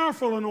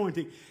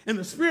anointing. And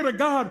the Spirit of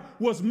God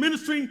was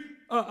ministering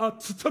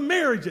to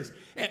marriages.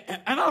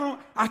 And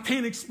I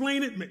can't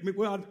explain it.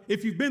 Well,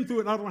 if you've been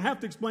through it, I don't have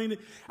to explain it.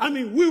 I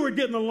mean, we were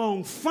getting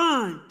along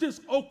fine,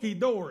 just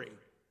okie-dory.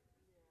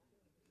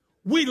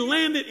 We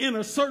landed in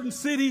a certain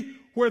city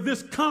where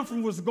this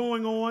conference was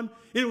going on.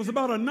 It was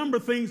about a number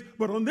of things,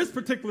 but on this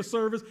particular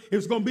service, it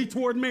was going to be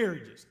toward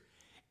marriages.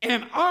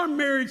 And our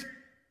marriage,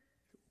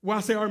 well,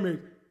 I say our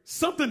marriage,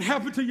 something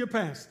happened to your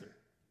pastor.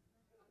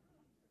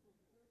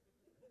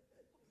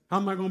 How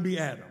am I going to be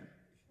Adam?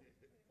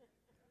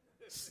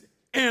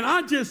 And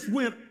I just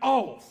went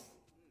off.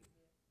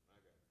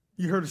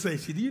 You heard her say,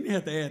 you didn't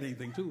have to add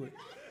anything to it.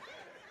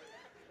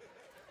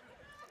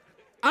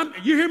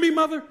 You hear me,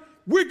 mother?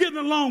 We're getting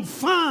along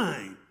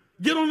fine.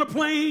 Get on the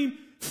plane,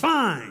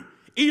 fine.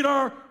 Eat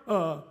our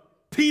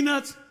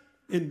peanuts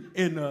and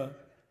a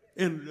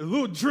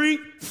little drink,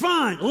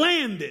 fine.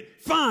 Landed,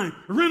 fine.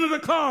 Rented a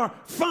car,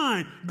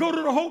 fine. Go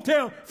to the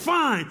hotel,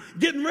 fine.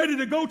 Getting ready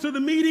to go to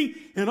the meeting,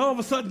 and all of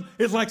a sudden,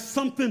 it's like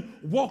something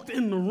walked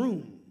in the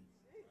room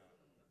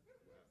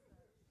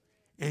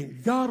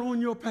and got on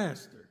your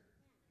pastor.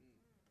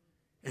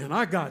 And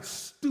I got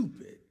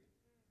stupid.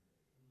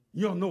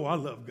 Y'all know I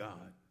love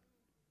God.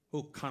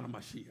 Oh, kind of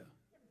Mashiach.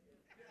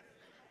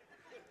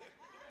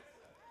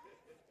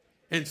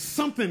 And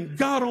something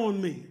got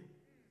on me.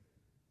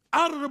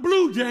 Out of the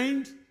blue,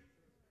 James.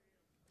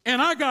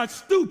 And I got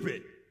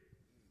stupid.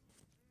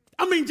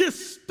 I mean,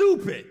 just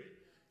stupid.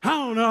 I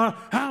don't know.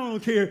 I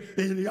don't care.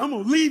 And I'm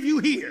going to leave you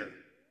here.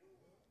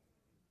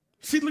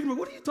 She looked at me,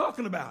 what are you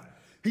talking about?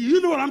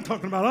 You know what I'm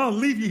talking about. I'll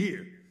leave you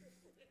here.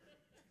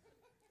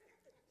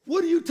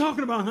 What are you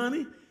talking about,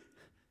 honey?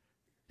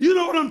 You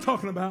know what I'm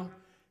talking about.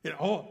 And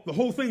the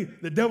whole thing,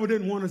 the devil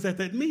didn't want us at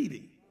that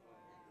meeting.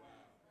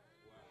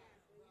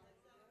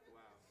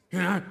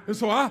 And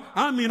so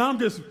I mean, I'm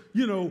just,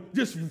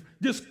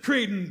 just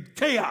creating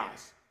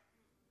chaos.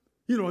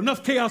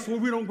 Enough chaos where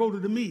we don't go to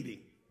the meeting.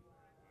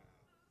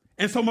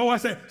 And so my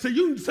wife said, so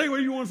you can say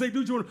what you want to say, do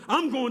what you want.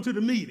 I'm going to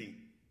the meeting.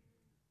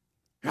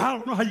 I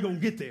don't know how you're going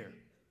to get there.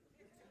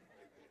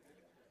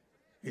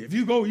 If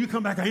you go, you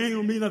come back, I ain't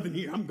going to be nothing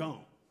here. I'm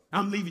gone.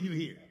 I'm leaving you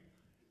here.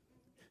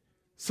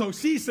 So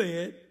she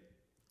said,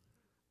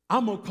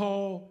 I'm going to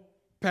call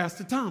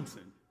Pastor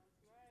Thompson.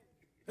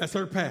 That's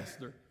her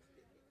pastor.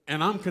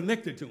 And I'm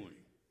connected to him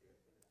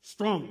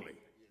strongly.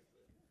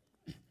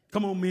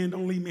 Come on, man,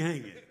 don't leave me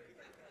hanging.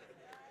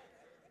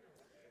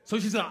 So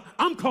she said,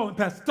 I'm calling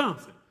Pastor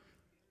Thompson.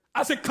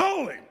 I said,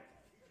 call him.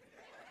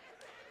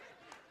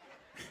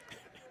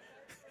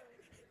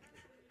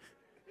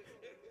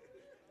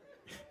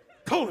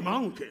 Call him, I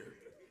don't care.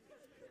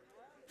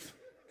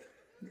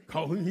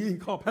 Call him, he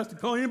ain't call Pastor,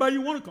 call anybody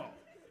you want to call.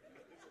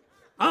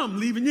 I'm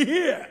leaving you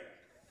here.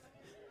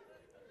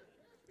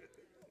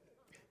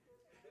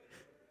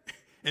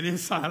 And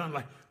inside, I'm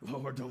like,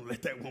 Lord, don't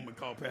let that woman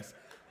call Pastor.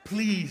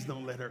 Please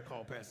don't let her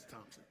call Pastor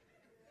Thompson.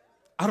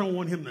 I don't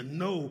want him to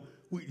know,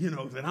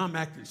 that I'm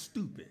acting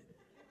stupid.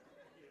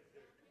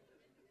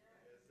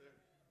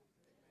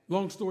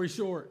 Long story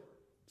short,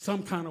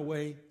 some kind of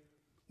way,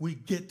 we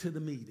get to the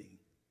meeting.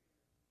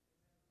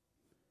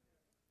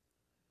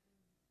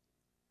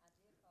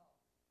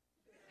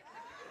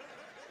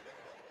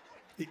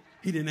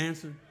 He didn't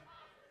answer?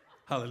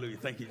 Hallelujah.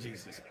 Thank you,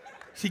 Jesus.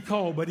 She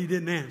called, but he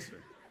didn't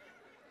answer.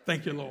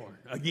 Thank you, Lord.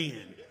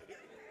 Again.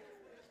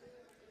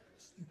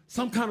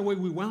 Some kind of way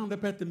we wound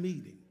up at the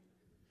meeting.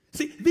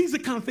 See, these are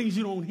the kind of things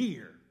you don't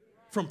hear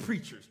from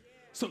preachers.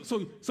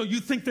 So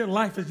you think their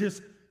life is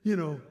just,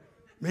 man,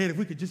 if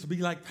we could just be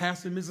like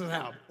Pastor and Mrs.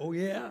 Howard. Oh,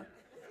 yeah?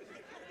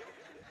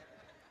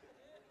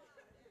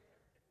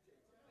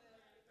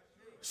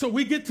 So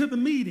we get to the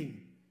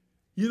meeting.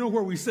 You know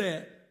where we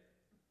sat?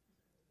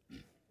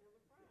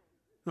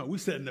 No, we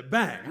sat in the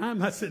back. I'm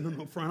not sitting in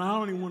the front. I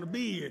don't even want to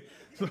be here.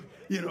 So,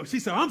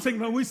 she said, I'm saying,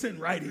 no, we're sitting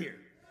right here.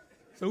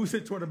 So we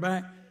sit toward the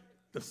back.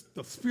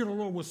 The Spirit of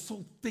the Lord was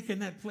so thick in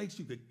that place,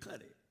 you could cut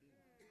it.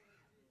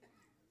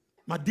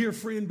 My dear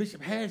friend,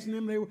 Bishop Hatch and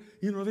them, they were,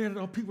 they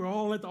had people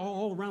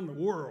all around the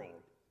world.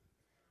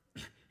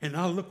 And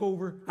I look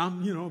over,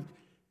 I'm, help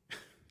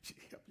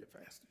you,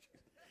 Pastor.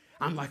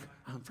 I'm like,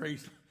 I'm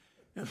praising.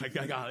 I'm like,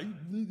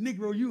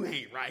 Negro, you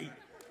ain't right.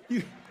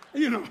 You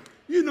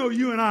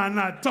and I are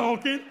not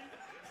talking.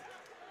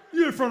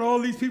 You're in front of all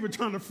these people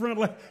trying to front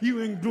like you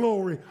in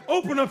glory.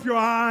 Open up your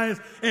eyes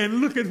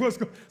and look at what's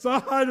going on. So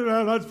I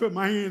just put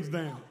my hands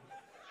down.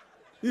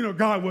 You know,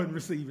 God wasn't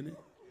receiving it.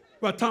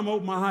 By the time I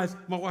opened my eyes,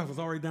 my wife was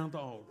already down at the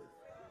altar.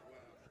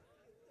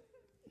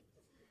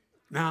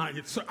 Now,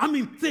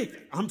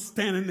 thick. I'm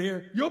standing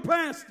there, your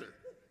pastor.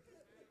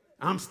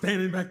 I'm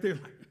standing back there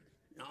like,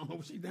 I don't know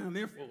what she's down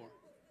there for.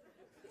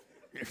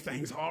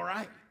 Everything's all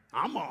right.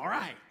 I'm all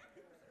right.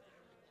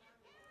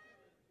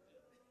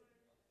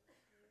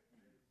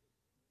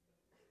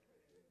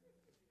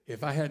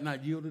 If I had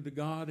not yielded to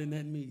God in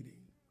that meeting,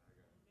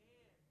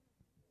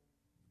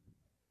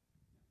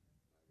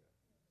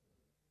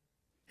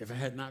 if I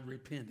had not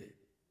repented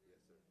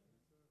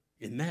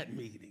in that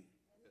meeting,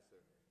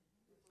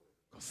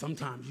 because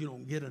sometimes you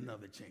don't get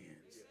another chance.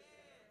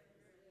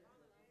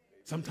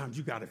 Sometimes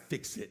you got to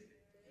fix it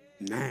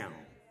now.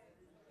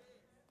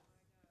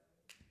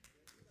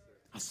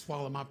 I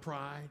swallowed my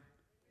pride,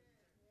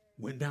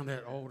 went down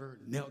that altar,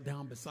 knelt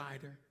down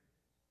beside her,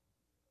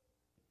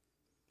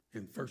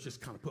 and first just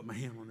kind of put my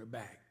hand on her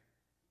back.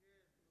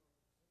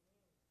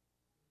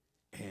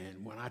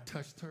 And when I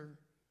touched her,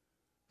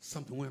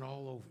 something went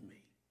all over me.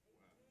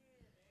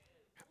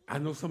 I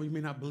know some of you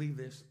may not believe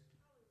this,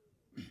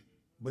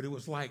 but it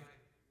was like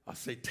a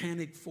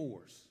satanic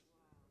force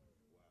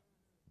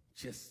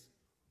just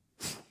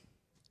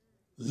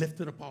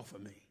lifted up off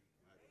of me.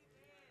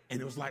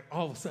 And it was like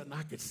all of a sudden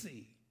I could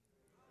see.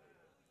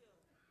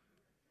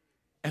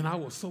 And I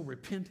was so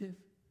repentant.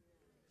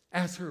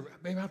 Asked her,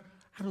 baby,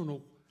 I don't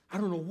know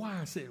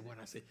why I said what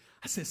I said.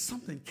 I said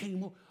something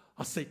came over.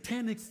 A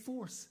satanic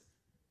force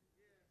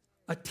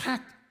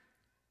attacked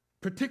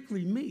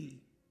particularly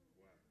me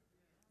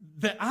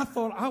that I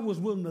thought I was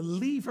willing to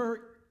leave her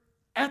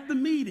at the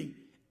meeting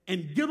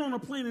and get on a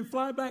plane and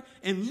fly back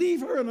and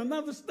leave her in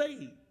another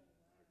state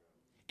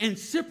and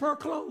ship her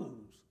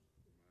clothes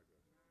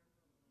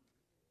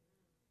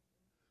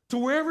to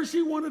wherever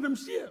she wanted them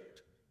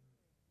shipped.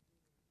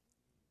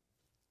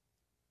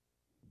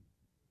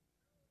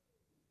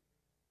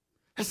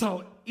 That's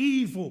how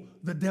evil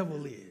the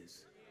devil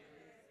is.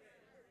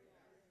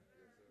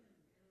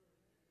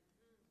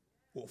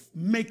 Will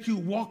make you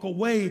walk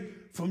away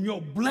from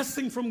your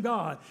blessing from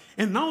God.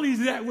 And not only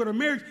is that with a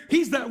marriage,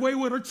 he's that way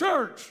with a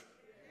church.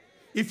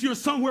 If you're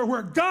somewhere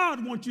where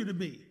God wants you to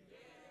be.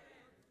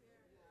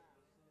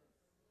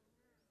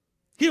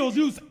 He'll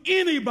use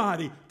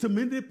anybody to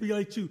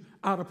manipulate you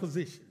out of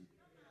position.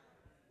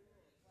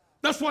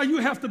 That's why you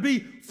have to be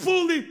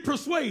fully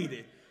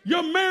persuaded.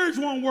 Your marriage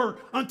won't work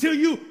until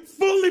you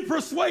fully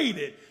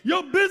persuaded.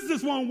 Your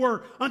business won't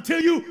work until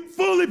you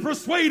fully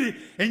persuaded.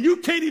 And you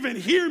can't even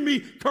hear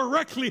me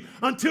correctly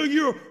until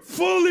you're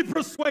fully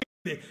persuaded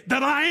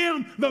that I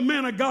am the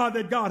man of God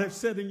that God has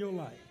set in your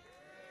life.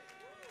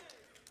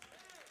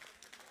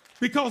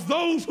 Because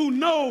those who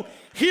know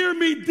hear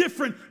me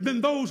different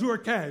than those who are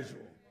casual.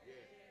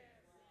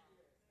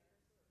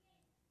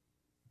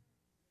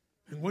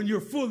 And when you're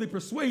fully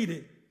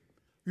persuaded,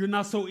 you're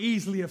not so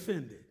easily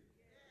offended.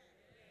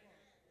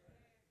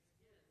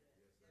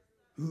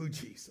 Ooh,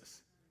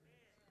 Jesus.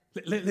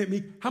 Let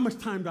me, how much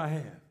time do I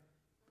have?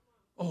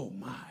 Oh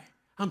my,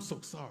 I'm so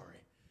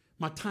sorry.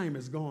 My time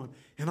is gone,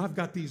 and I've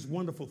got these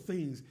wonderful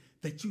things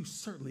that you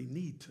certainly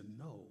need to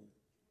know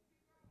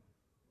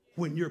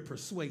when you're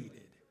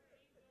persuaded.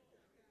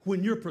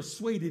 When you're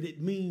persuaded,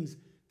 it means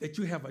that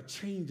you have a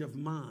change of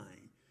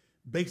mind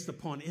based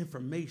upon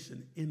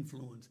information,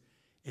 influence,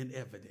 and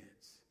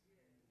evidence.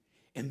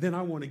 And then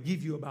I want to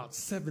give you about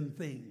 7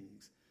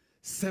 things,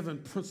 7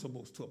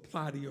 principles to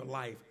apply to your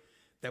life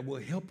that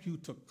will help you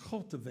to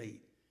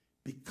cultivate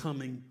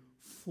becoming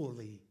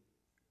fully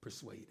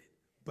persuaded.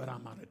 But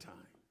I'm out of time.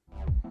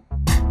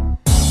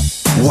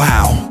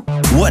 Wow,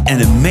 what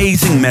an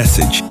amazing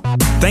message.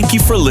 Thank you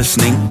for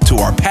listening to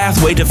our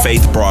Pathway to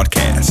Faith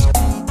broadcast.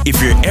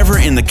 If you're ever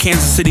in the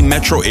Kansas City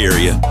metro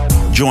area,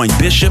 join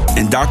Bishop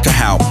and Dr.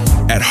 Haupt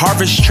at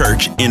Harvest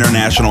Church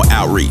International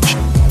Outreach,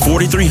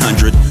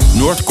 4300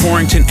 North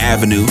Corrington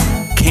Avenue,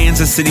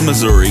 Kansas City,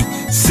 Missouri,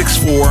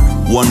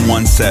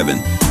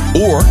 64117.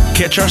 Or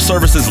catch our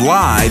services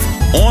live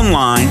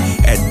online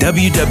at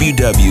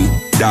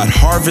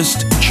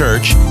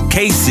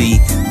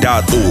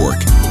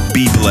www.harvestchurchkc.org.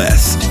 Be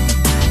blessed.